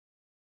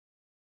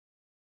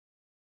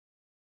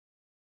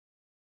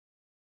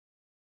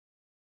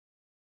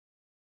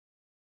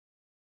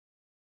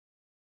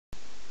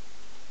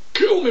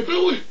Film me,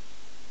 Billy.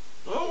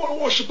 I want to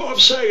watch the Bob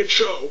Saget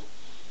show.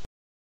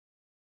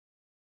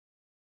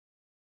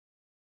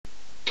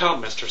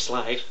 Come, Mr.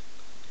 Slade.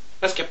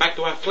 Let's get back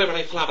to our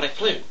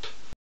flippity-floppity-floop.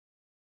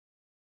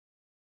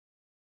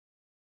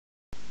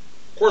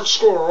 Quit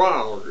screwing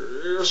around.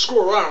 You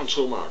screw around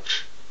too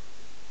much.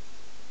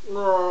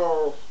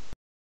 No.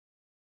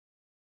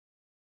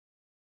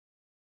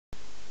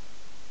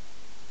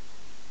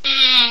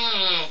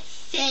 Ah,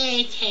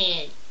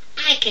 Satan.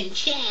 I can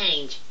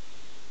change.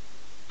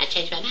 I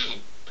changed my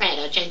mind. Pray I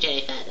don't change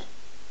any further.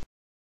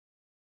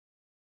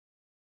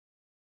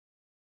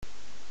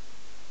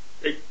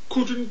 I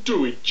couldn't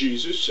do it,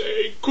 Jesus.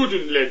 I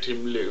couldn't let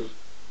him live.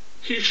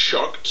 He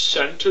shocked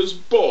Santa's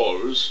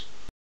balls.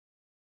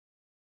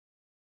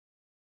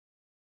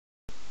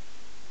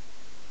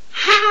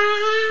 Howdy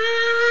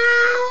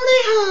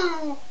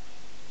ho!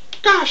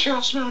 Gosh,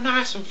 y'all smell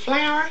nice and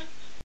flowery.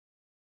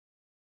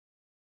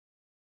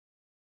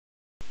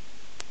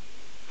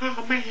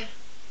 Oh man,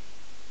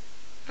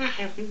 I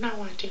have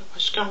no idea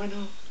what's going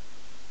on.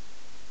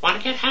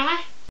 Wanna get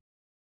high?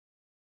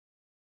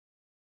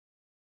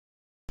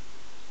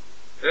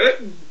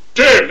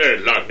 Damn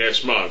that Loch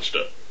Ness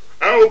Monster.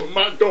 I open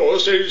my door,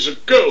 say he's a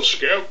Girl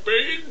Scout,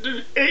 but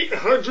the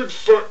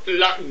 800-foot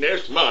Loch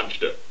Ness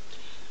Monster.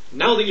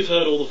 Now that you've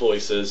heard all the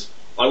voices,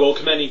 I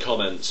welcome any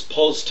comments,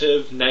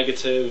 positive,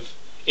 negative,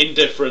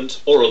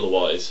 indifferent, or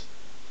otherwise.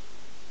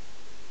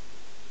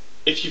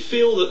 If you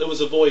feel that there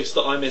was a voice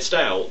that I missed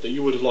out that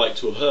you would have liked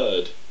to have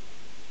heard,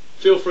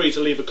 feel free to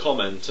leave a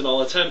comment and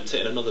I'll attempt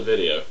it in another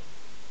video.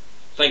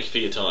 Thank you for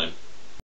your time.